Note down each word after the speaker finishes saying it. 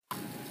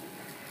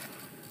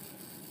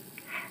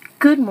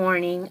Good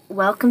morning.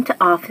 Welcome to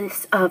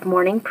Office of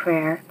Morning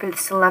Prayer for the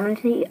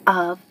Solemnity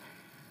of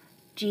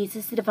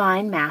Jesus the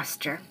Divine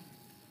Master.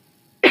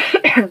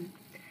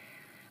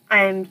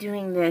 I'm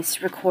doing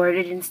this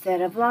recorded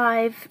instead of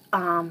live.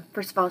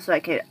 First of all, so I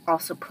could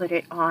also put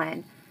it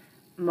on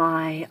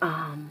my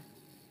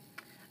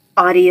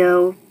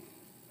audio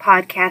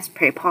podcast,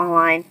 Pray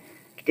Pauline.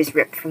 I could just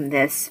rip from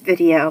this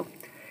video.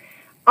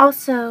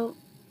 Also,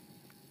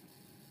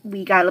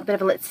 we got a bit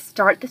of a let's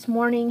start this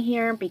morning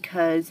here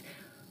because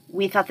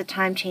we thought the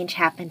time change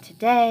happened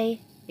today.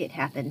 It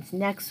happens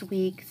next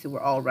week, so we're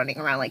all running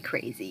around like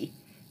crazy,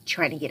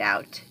 trying to get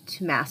out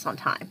to Mass on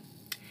time.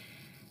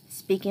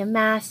 Speaking of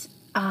Mass,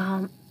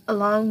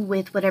 along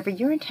with whatever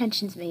your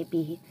intentions may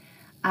be,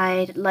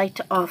 I'd like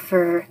to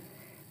offer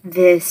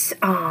this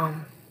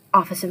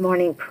Office of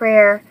Morning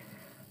Prayer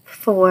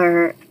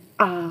for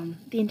the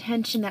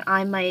intention that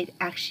I might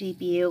actually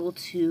be able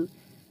to,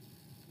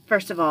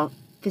 first of all,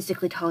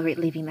 physically tolerate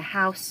leaving the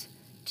house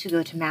to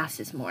go to Mass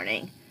this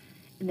morning.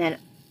 And then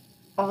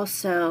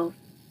also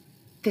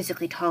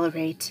physically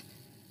tolerate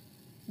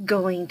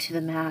going to the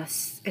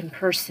Mass in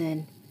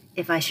person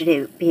if I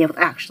should be able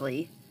to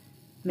actually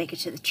make it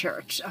to the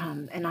church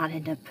and not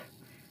end up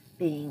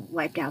being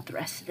wiped out the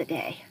rest of the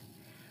day.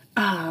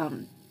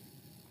 On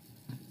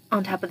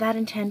top of that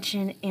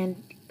intention,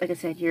 and like I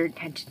said, your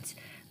intentions,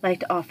 I'd like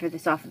to offer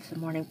this Office of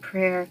Morning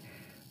Prayer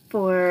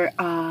for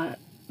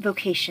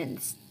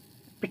vocations,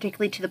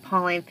 particularly to the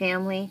Pauline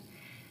family,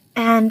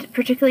 and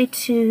particularly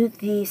to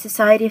the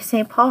Society of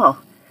St. Paul.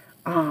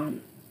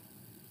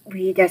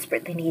 We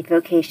desperately need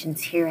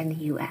vocations here in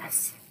the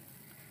U.S.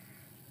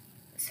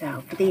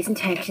 So, for these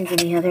intentions and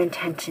the other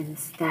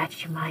intentions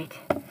that you might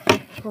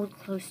hold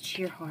close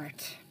to your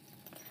heart,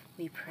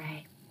 we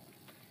pray.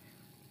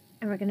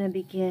 And we're going to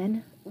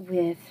begin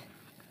with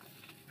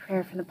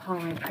prayer from the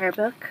Pauline Prayer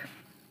Book.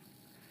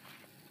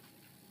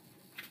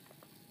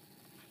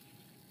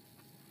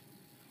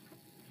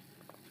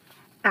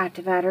 Act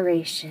of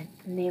Adoration.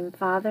 In the name of the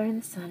Father,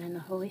 and the Son, and the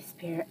Holy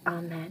Spirit.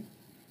 Amen.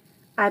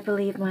 I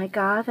believe, my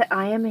God, that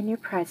I am in your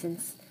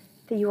presence,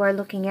 that you are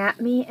looking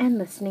at me and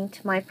listening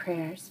to my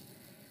prayers.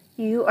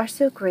 You are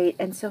so great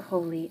and so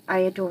holy. I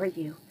adore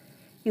you.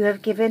 You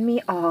have given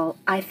me all.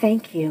 I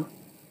thank you.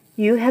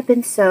 You have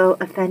been so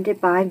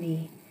offended by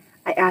me.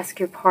 I ask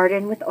your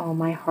pardon with all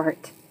my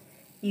heart.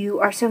 You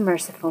are so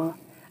merciful.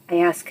 I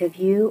ask of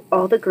you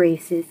all the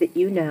graces that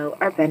you know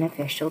are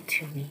beneficial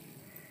to me.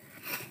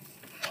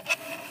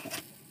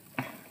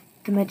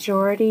 The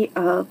majority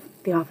of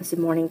the Office of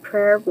Morning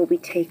Prayer will be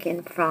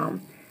taken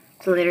from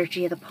the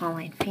Liturgy of the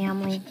Pauline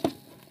family.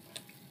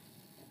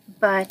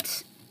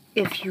 But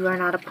if you are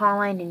not a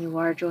Pauline and you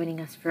are joining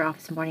us for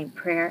Office of Morning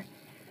Prayer,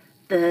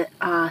 the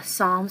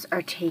Psalms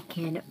are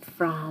taken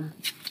from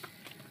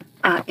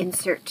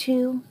Insert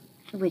 2,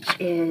 which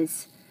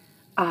is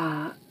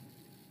the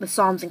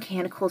Psalms and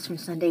Canticles from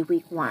Sunday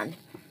Week 1.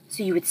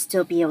 So you would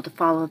still be able to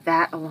follow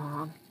that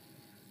along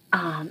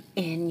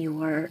in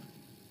your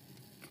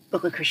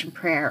Book of Christian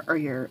Prayer or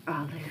your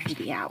Liturgy of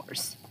the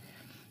Hours.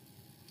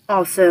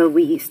 Also,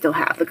 we still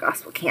have the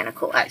Gospel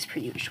Canticle as per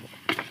usual.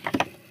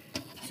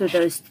 So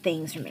those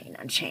things remain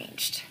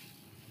unchanged.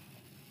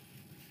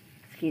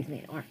 Excuse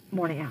me, or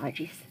morning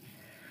allergies.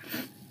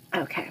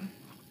 Okay.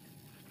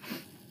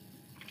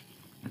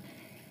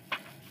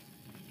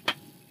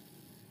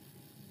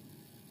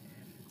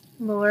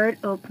 Lord,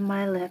 open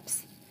my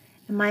lips,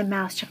 and my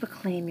mouth shall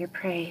proclaim your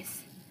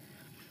praise.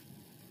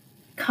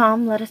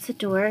 Come, let us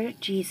adore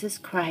Jesus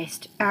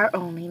Christ, our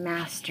only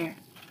Master.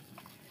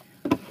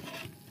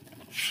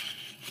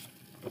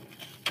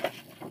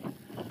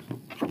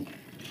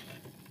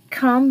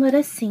 Come, let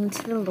us sing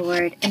to the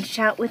Lord, and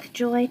shout with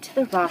joy to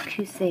the Rock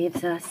who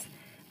saves us.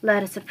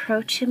 Let us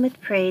approach him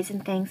with praise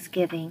and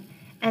thanksgiving,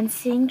 and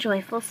sing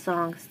joyful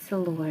songs to the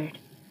Lord.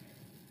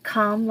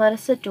 Come, let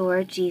us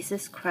adore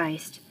Jesus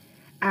Christ,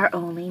 our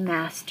only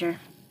Master.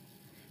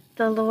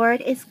 The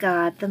Lord is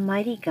God, the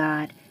mighty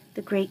God,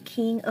 the great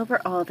King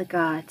over all the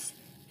gods.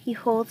 He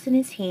holds in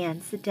his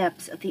hands the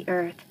depths of the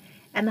earth,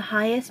 and the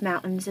highest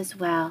mountains as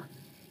well.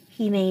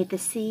 He made the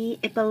sea,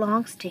 it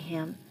belongs to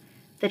him,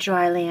 the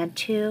dry land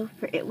too,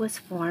 for it was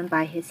formed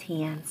by his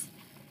hands.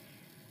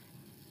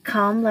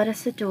 Come, let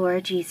us adore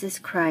Jesus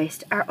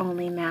Christ, our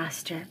only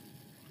Master.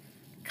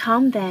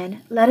 Come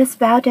then, let us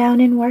bow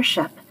down and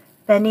worship,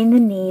 bending the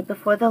knee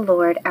before the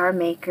Lord our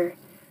Maker,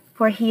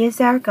 for he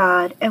is our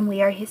God, and we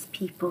are his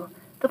people,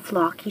 the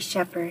flock he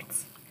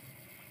shepherds.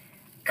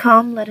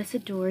 Come, let us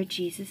adore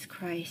Jesus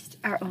Christ,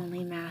 our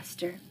only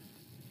Master.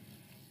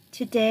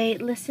 Today,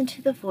 listen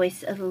to the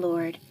voice of the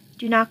Lord.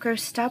 Do not grow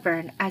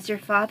stubborn, as your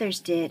fathers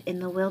did in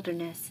the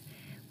wilderness,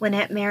 when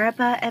at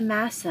Meribah and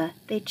Massah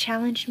they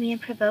challenged me and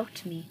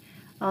provoked me,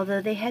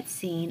 although they had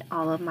seen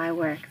all of my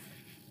works.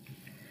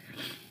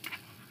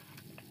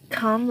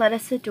 Come, let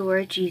us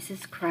adore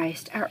Jesus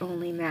Christ, our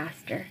only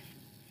Master.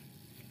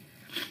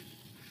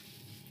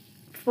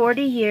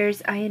 40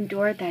 years I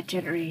endured that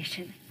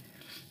generation.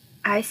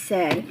 I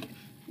said,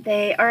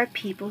 they are a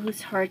people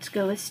whose hearts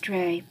go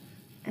astray,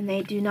 and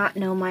they do not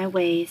know my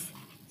ways.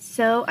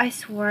 So I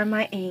swore in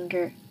my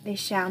anger, they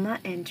shall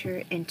not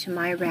enter into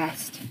my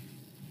rest.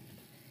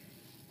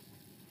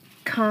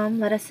 Come,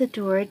 let us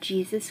adore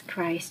Jesus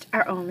Christ,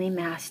 our only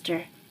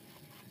Master.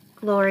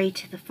 Glory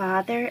to the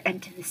Father,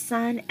 and to the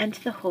Son, and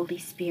to the Holy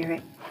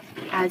Spirit,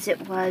 as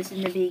it was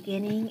in the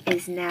beginning,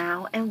 is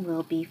now, and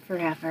will be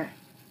forever.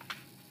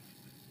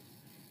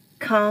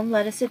 Come,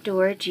 let us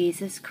adore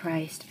Jesus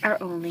Christ,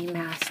 our only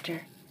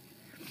Master.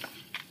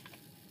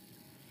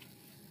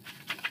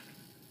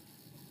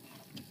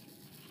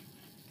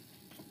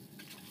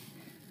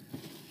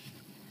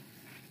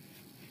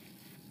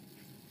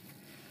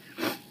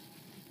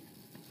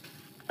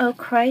 O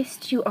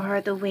Christ, you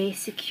are the way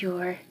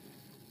secure.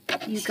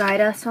 You guide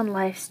us on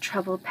life's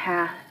troubled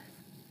path.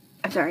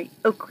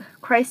 O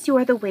Christ, you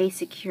are the way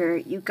secure.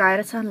 You guide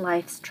us on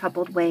life's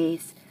troubled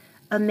ways,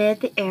 amid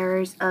the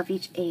errors of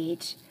each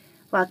age,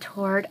 while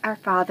toward our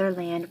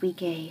fatherland we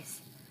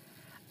gaze.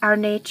 Our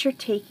nature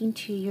taking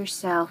to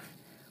yourself,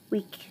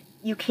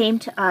 you came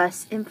to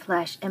us in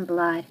flesh and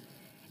blood,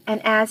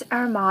 and as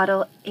our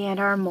model and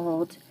our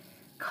mold,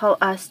 call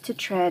us to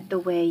tread the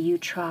way you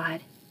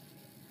trod.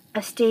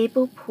 A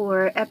stable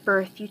poor at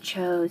birth you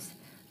chose,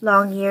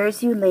 long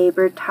years you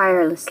labored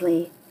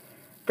tirelessly.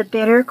 The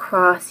bitter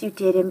cross you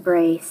did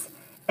embrace,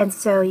 and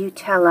so you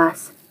tell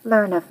us,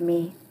 learn of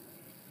me.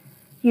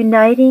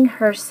 Uniting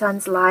her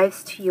sons'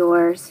 lives to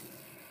yours,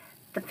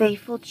 the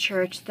faithful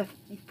church that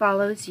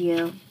follows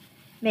you,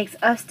 makes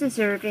us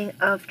deserving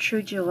of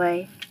true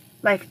joy,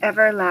 life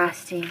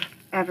everlasting,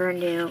 ever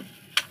new.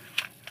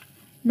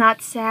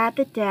 Not sad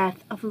the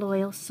death of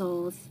loyal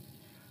souls,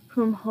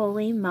 whom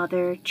Holy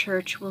Mother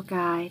Church will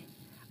guide.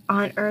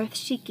 On earth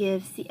she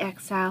gives the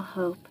exile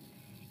hope,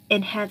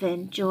 in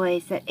heaven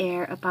joys that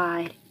e'er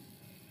abide.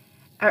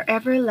 Our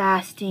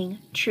everlasting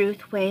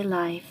truth way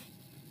life,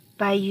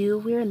 by you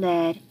we're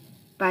led,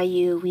 by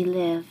you we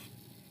live.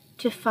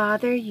 To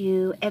Father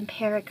you and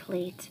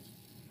Paraclete,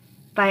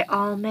 by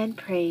all men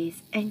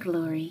praise and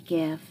glory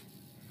give.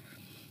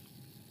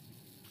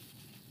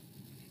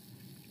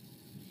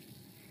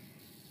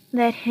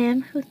 Let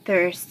him who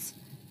thirsts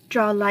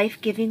draw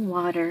life-giving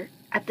water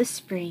at the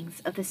springs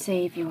of the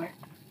Savior.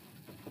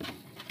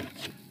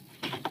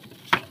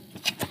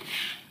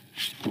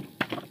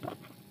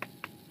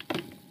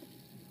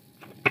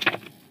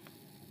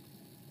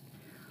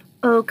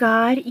 O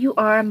God, you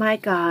are my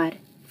God,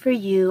 for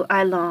you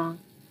I long.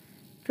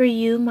 For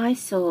you my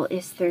soul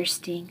is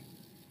thirsting.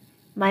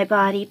 My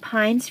body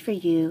pines for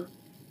you,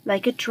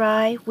 like a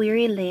dry,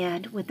 weary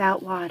land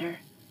without water.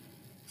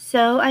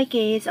 So I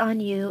gaze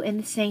on you in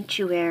the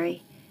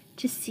sanctuary,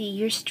 to see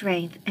your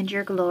strength and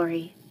your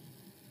glory.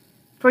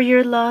 For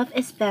your love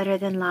is better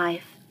than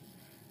life.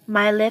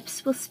 My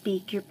lips will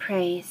speak your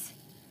praise.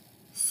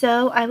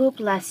 So I will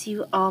bless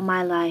you all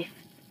my life.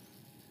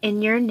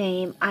 In your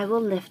name I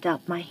will lift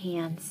up my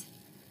hands.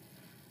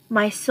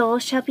 My soul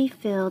shall be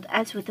filled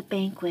as with a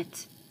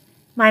banquet.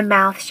 My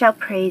mouth shall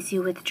praise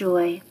you with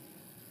joy.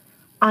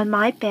 On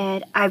my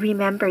bed I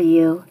remember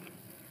you.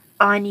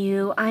 On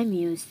you I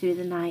muse through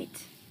the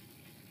night.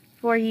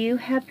 For you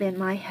have been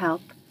my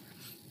help.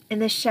 In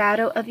the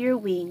shadow of your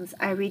wings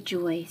I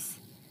rejoice.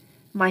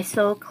 My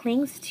soul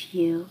clings to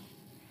you.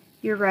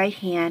 Your right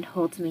hand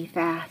holds me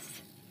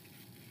fast.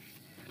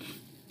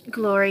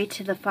 Glory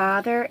to the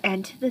Father,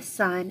 and to the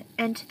Son,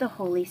 and to the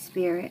Holy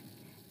Spirit,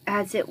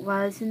 as it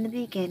was in the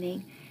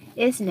beginning,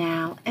 is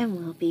now, and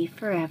will be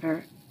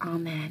forever.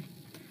 Amen.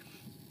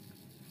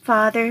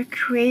 Father,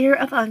 creator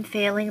of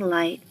unfailing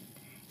light,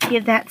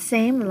 give that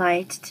same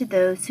light to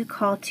those who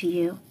call to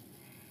you.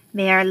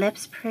 May our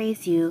lips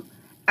praise you,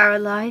 our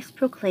lives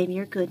proclaim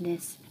your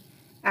goodness,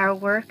 our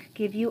work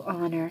give you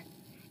honor,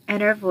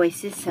 and our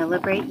voices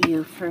celebrate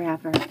you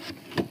forever.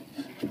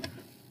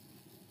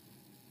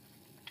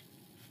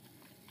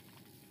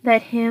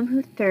 Let him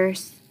who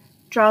thirsts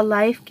draw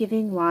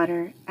life-giving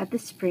water at the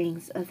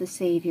springs of the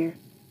Savior.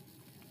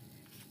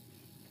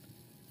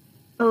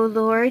 O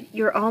Lord,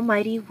 your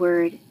almighty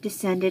word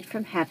descended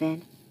from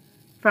heaven,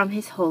 from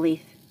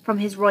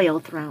his royal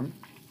throne.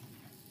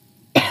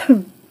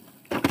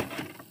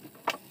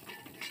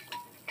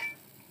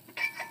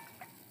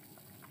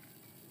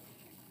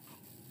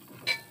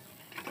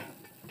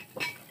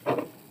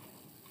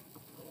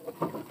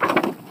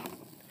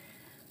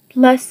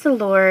 Bless the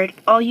Lord,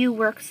 all you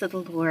works of the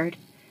Lord.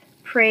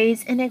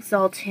 Praise and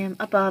exalt him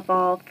above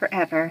all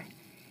forever.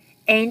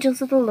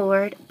 Angels of the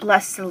Lord,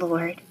 bless the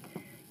Lord.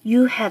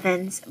 You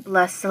heavens,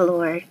 bless the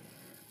Lord.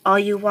 All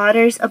you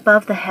waters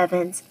above the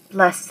heavens,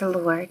 bless the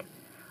Lord.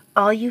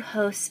 All you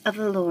hosts of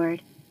the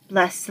Lord,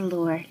 bless the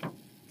Lord.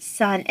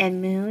 Sun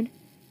and moon,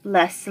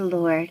 bless the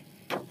Lord.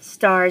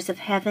 Stars of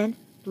heaven,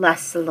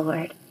 bless the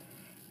Lord.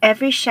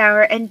 Every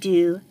shower and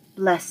dew,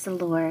 bless the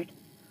Lord.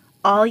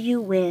 All you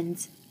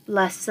winds,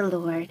 bless the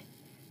Lord.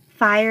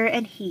 Fire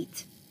and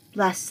heat,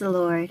 bless the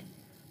Lord.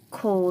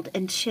 Cold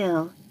and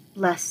chill,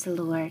 bless the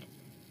Lord.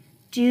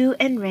 Dew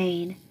and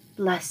rain,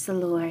 bless the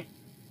Lord.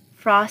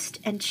 Frost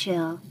and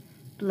chill,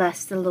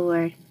 bless the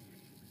Lord.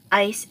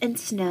 Ice and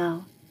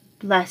snow,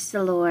 bless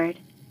the Lord.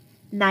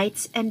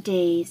 Nights and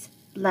days,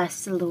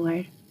 bless the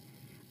Lord.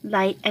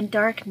 Light and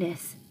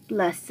darkness,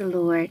 bless the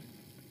Lord.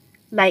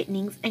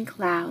 Lightnings and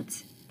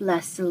clouds,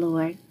 bless the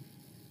Lord.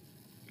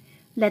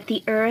 Let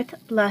the earth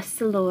bless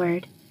the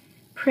Lord.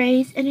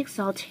 Praise and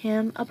exalt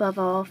him above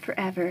all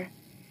forever.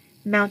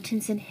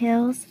 Mountains and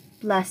hills,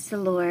 bless the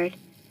Lord.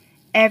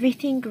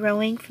 Everything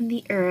growing from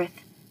the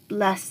earth,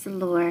 bless the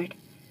Lord.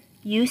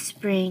 You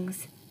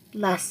springs,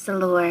 bless the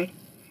Lord.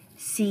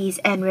 Seas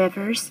and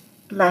rivers,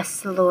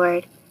 bless the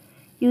Lord.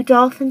 You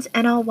dolphins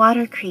and all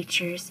water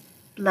creatures,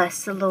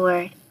 bless the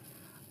Lord.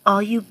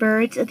 All you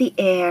birds of the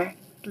air,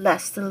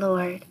 bless the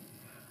Lord.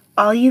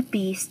 All you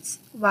beasts,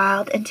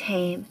 wild and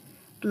tame,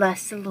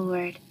 bless the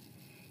Lord.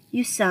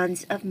 You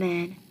sons of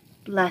men,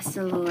 bless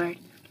the Lord.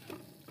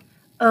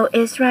 O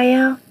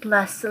Israel,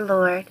 bless the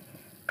Lord.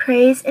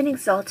 Praise and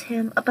exalt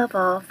him above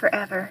all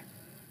forever.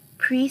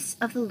 Priests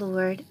of the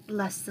Lord,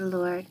 bless the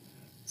Lord.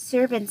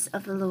 Servants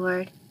of the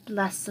Lord,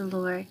 bless the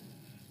Lord.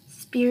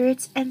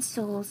 Spirits and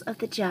souls of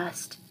the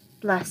just,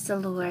 bless the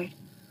Lord.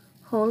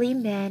 Holy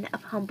men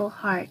of humble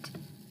heart,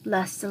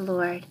 bless the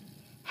Lord.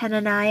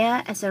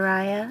 Hananiah,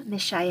 Azariah,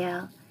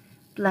 Mishael,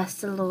 bless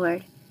the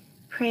Lord.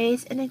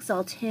 Praise and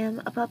exalt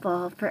him above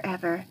all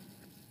forever.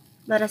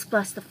 Let us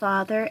bless the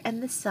Father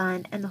and the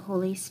Son and the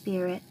Holy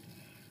Spirit.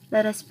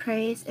 Let us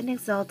praise and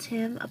exalt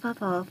him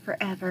above all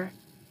forever.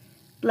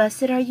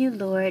 Blessed are you,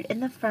 Lord, in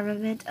the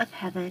firmament of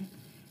heaven,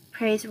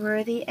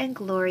 praiseworthy and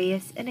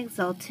glorious and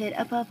exalted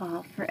above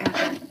all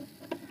forever.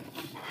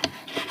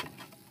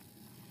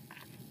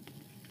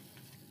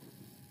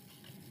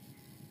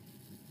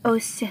 O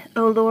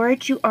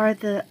Lord,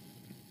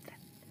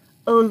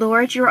 O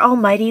Lord, your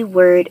almighty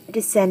word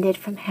descended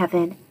from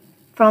heaven,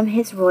 from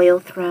his royal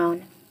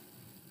throne.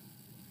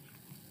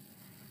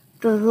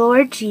 The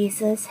Lord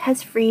Jesus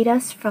has freed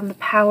us from the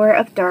power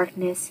of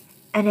darkness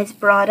and has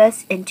brought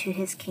us into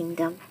his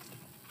kingdom.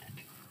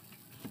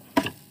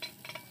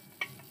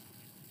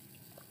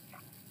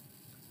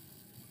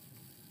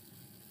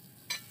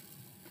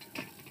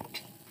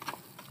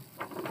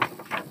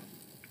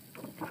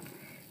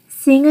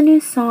 Sing a new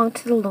song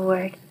to the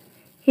Lord,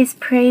 his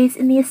praise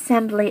in the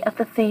assembly of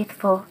the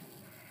faithful.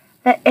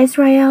 Let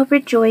Israel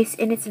rejoice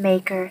in its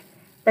Maker,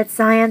 let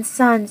Zion's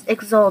sons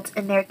exult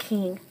in their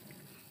King.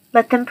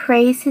 Let them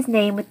praise his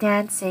name with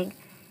dancing,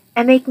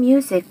 and make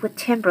music with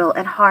timbrel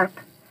and harp.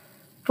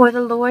 For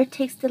the Lord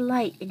takes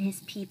delight in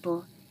his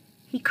people,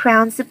 he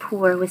crowns the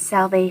poor with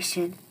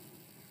salvation.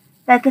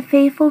 Let the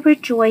faithful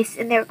rejoice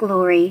in their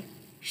glory,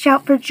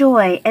 shout for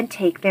joy and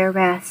take their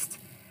rest.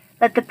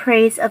 Let the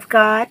praise of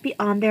God be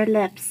on their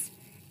lips,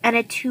 and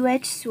a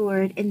two-edged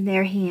sword in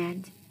their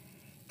hand,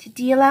 to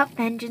deal out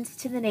vengeance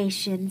to the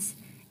nations,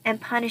 and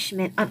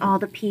punishment on all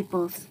the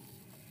peoples,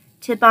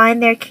 to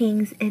bind their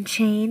kings in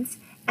chains,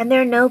 and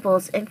their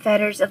nobles in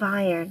fetters of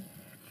iron,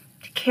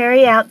 to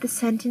carry out the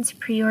sentence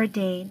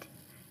preordained.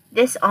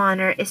 This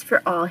honor is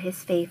for all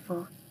his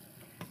faithful.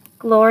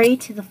 Glory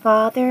to the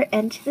Father,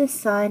 and to the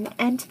Son,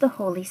 and to the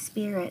Holy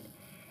Spirit,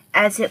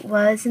 as it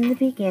was in the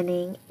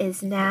beginning,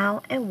 is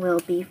now, and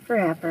will be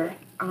forever.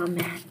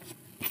 Amen.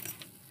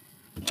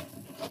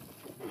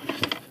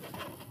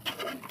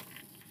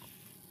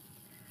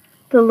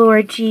 The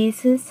Lord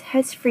Jesus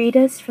has freed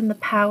us from the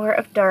power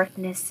of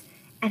darkness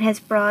and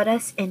has brought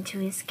us into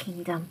his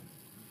kingdom.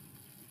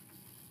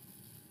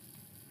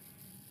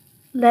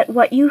 Let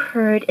what you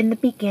heard in the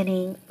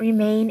beginning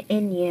remain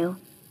in you.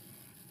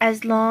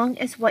 As long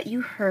as what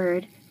you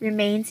heard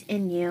remains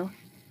in you,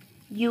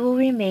 you will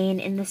remain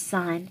in the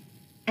Son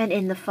and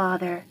in the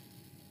Father.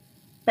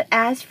 But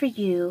as for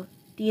you,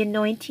 the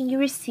anointing you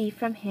receive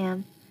from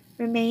him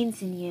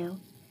remains in you,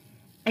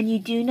 and you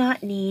do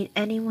not need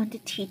anyone to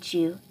teach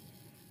you,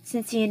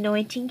 since the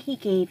anointing he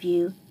gave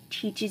you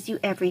teaches you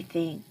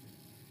everything.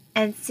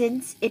 And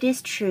since it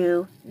is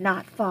true,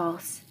 not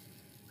false,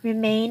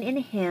 remain in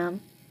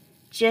him,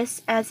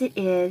 just as it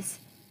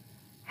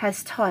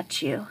has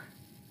taught you.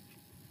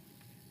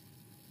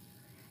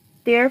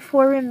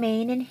 Therefore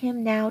remain in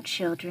him now,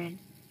 children,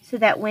 so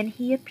that when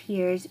he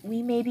appears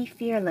we may be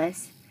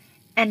fearless,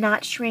 and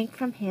not shrink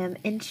from him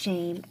in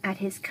shame at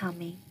his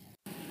coming.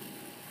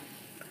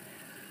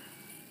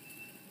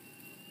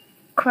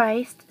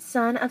 Christ,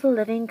 Son of the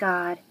living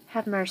God,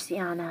 have mercy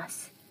on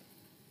us.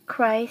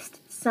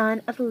 Christ,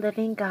 Son of the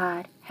living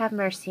God, have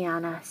mercy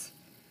on us.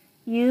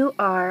 You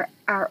are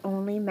our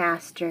only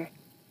Master.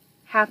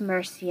 Have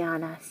mercy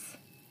on us.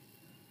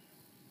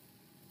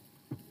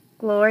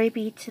 Glory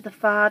be to the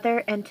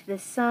Father, and to the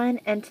Son,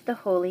 and to the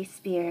Holy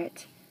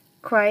Spirit.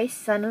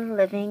 Christ, Son of the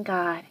living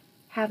God,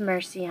 have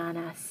mercy on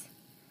us.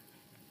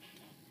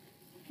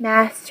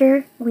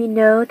 Master, we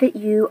know that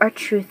you are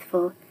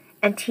truthful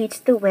and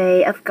teach the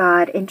way of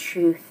God in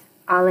truth.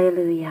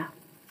 Alleluia.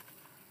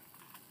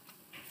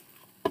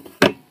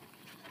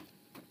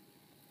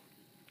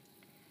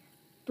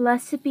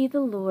 Blessed be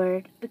the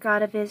Lord, the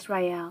God of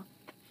Israel.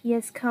 He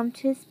has come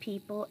to his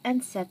people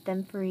and set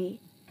them free.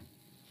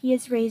 He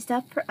has raised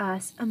up for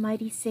us a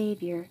mighty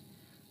Savior,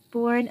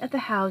 born of the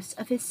house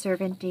of his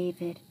servant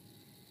David.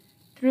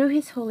 Through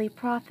his holy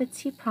prophets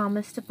he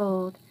promised of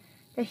old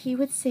that he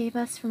would save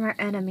us from our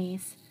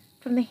enemies,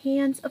 from the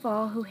hands of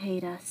all who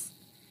hate us.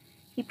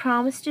 He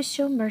promised to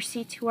show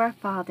mercy to our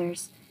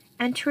fathers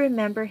and to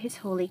remember his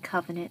holy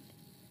covenant.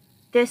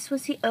 This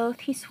was the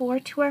oath he swore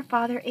to our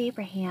father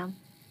Abraham,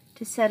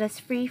 to set us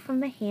free from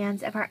the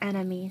hands of our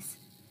enemies,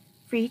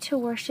 free to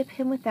worship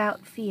him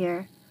without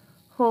fear,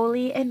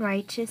 holy and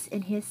righteous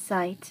in his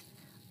sight,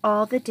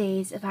 all the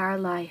days of our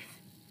life.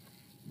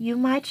 You,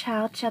 my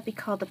child, shall be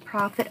called the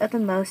prophet of the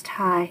Most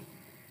High,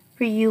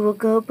 for you will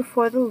go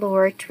before the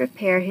Lord to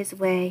prepare his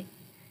way,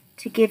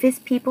 to give his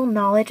people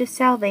knowledge of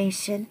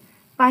salvation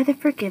by the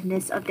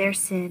forgiveness of their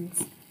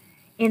sins.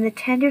 In the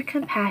tender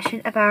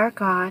compassion of our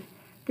God,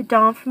 the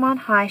dawn from on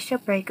high shall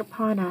break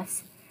upon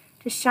us,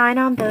 to shine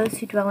on those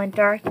who dwell in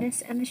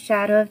darkness and the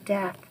shadow of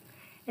death,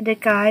 and to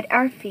guide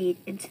our feet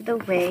into the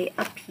way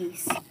of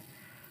peace.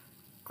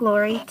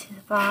 Glory to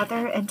the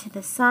Father, and to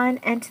the Son,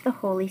 and to the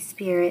Holy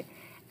Spirit,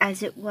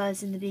 as it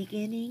was in the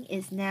beginning,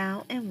 is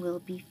now, and will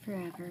be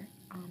forever.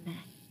 Amen.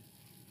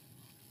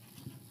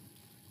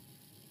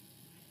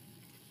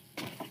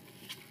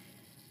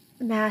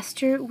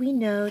 Master, we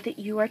know that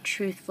you are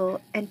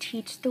truthful and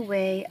teach the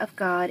way of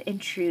God in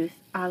truth.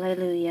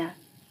 Alleluia.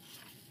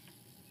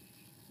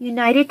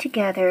 United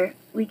together,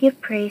 we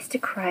give praise to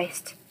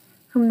Christ,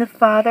 whom the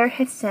Father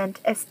has sent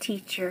as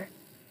teacher,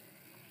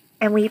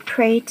 and we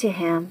pray to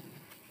him,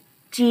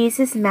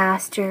 Jesus,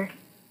 Master,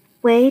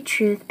 way,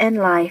 truth, and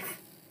life,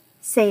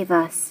 save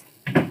us.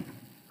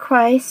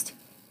 Christ,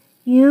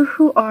 you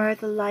who are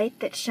the light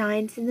that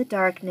shines in the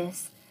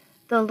darkness,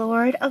 the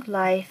Lord of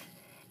life,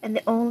 and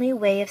the only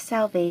way of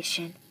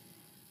salvation,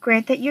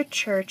 grant that your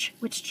church,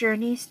 which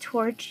journeys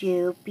towards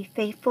you, be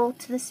faithful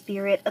to the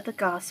spirit of the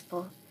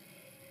gospel.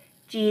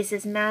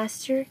 Jesus,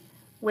 Master,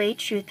 way,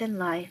 truth, and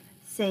life,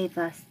 save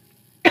us.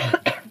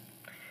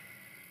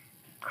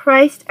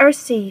 Christ, our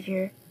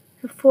Savior,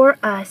 who for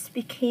us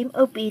became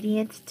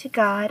obedient to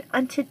God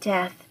unto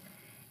death,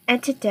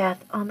 and to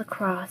death on the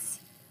cross,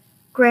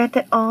 grant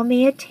that all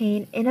may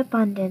attain in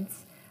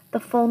abundance the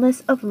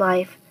fullness of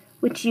life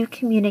which you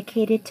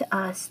communicated to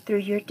us through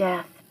your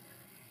death.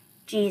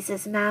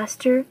 Jesus,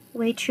 Master,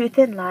 way, truth,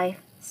 and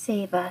life,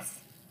 save us.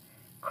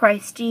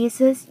 Christ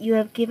Jesus, you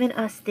have given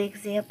us the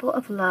example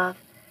of love,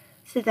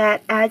 so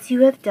that, as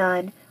you have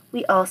done,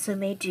 we also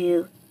may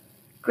do.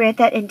 Grant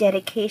that in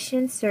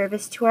dedication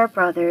service to our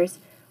brothers,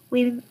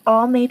 we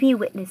all may be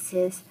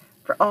witnesses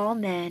for all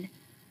men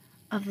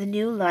of the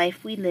new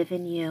life we live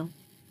in you.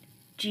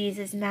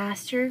 Jesus,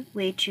 Master,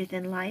 way, truth,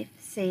 and life,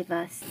 save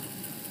us.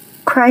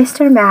 Christ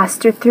our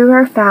Master, through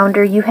our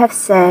founder, you have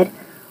said,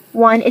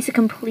 one is a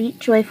complete,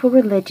 joyful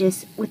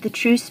religious with the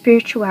true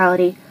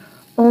spirituality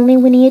only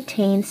when he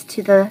attains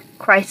to the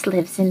Christ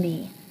lives in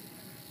me.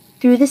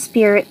 Through the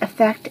Spirit,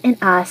 effect in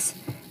us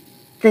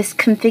this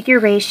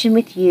configuration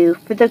with you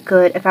for the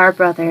good of our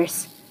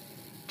brothers.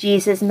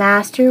 Jesus,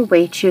 Master,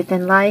 way, truth,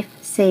 and life,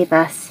 save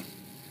us.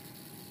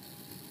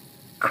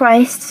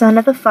 Christ, Son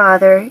of the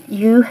Father,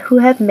 you who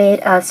have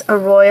made us a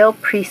royal,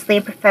 priestly,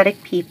 and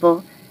prophetic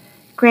people,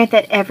 grant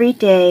that every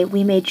day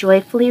we may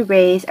joyfully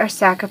raise our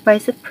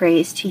sacrifice of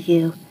praise to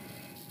you.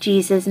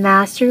 Jesus,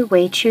 Master,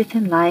 way, truth,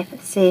 and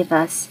life, save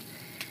us.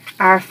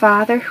 Our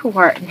Father, who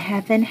art in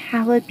heaven,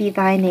 hallowed be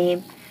thy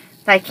name.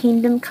 Thy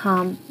kingdom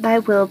come, thy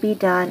will be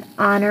done,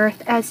 on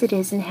earth as it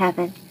is in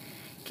heaven.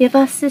 Give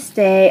us this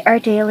day our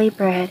daily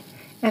bread,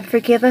 and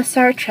forgive us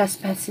our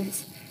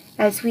trespasses,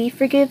 as we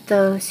forgive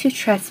those who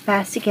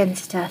trespass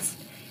against us.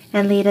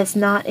 And lead us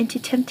not into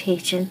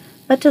temptation,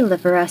 but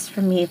deliver us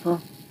from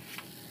evil.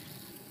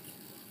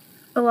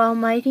 O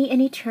Almighty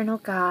and eternal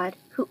God,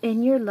 who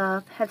in your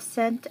love have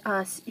sent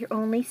us your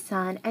only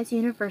Son as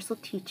universal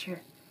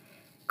teacher,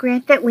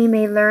 grant that we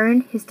may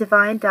learn his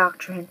divine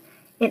doctrine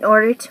in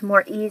order to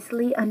more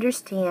easily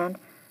understand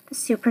the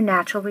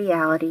supernatural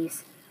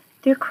realities.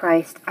 Through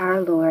Christ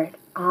our Lord.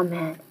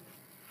 Amen.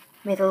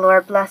 May the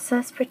Lord bless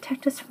us,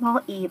 protect us from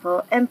all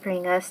evil, and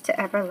bring us to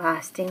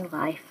everlasting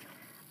life.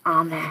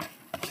 Amen.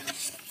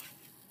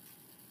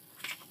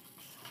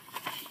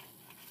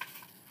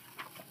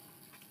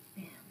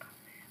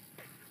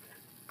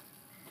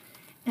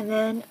 And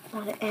then I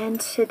want to end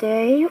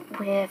today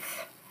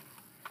with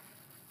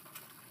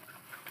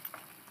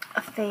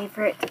a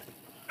favorite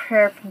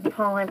prayer from the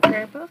Pauline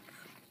Prayer Book.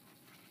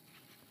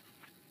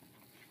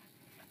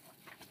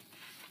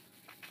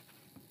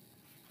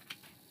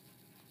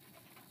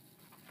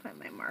 Find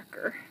my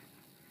marker.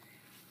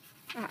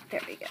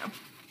 There we go.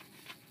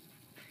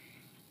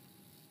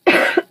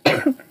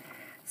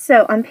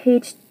 So on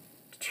page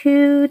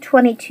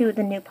 222 of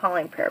the New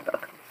Pauline Prayer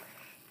Book,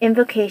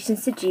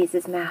 Invocations to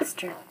Jesus,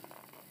 Master.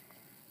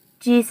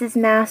 Jesus,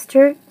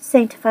 Master,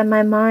 sanctify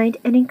my mind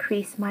and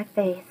increase my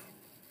faith.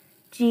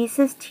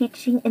 Jesus,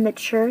 teaching in the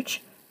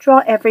church,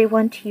 draw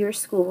everyone to your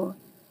school.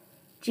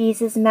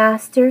 Jesus,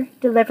 Master,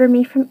 deliver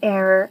me from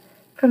error,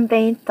 from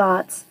vain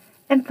thoughts,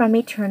 and from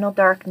eternal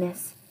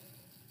darkness.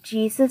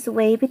 Jesus,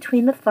 way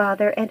between the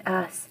Father and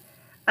us,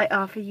 I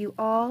offer you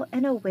all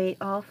and await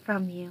all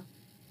from you.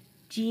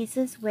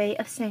 Jesus, way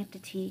of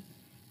sanctity,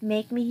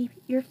 make me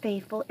your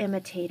faithful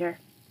imitator.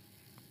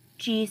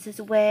 Jesus'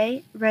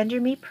 way,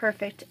 render me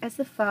perfect as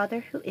the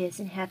Father who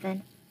is in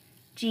heaven.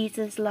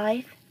 Jesus'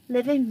 life,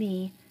 live in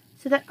me,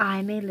 so that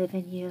I may live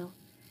in you.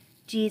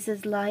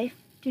 Jesus' life,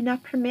 do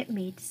not permit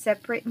me to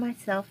separate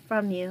myself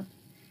from you.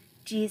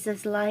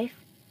 Jesus' life,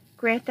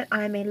 grant that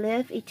I may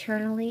live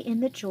eternally in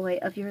the joy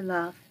of your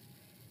love.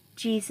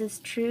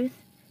 Jesus' truth,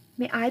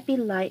 may I be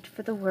light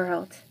for the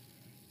world.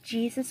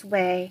 Jesus'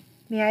 way,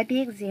 may I be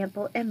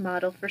example and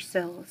model for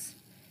souls.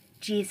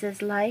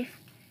 Jesus' life,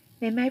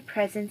 may my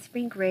presence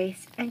bring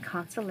grace and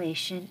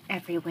consolation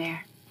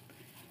everywhere.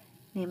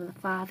 In the name of the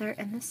Father,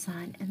 and the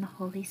Son, and the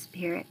Holy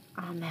Spirit.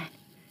 Amen.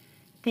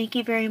 Thank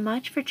you very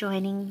much for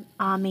joining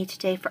me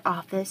today for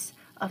Office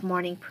of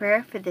Morning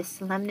Prayer for this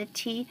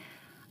solemnity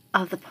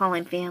of the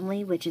Pauline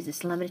family, which is a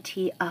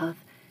solemnity of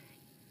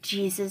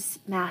Jesus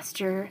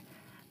the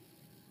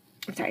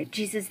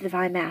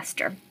Divine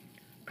Master.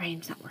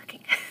 Brain's not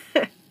working.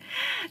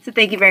 So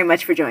thank you very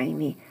much for joining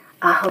me.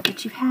 I hope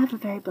that you have a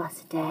very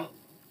blessed day.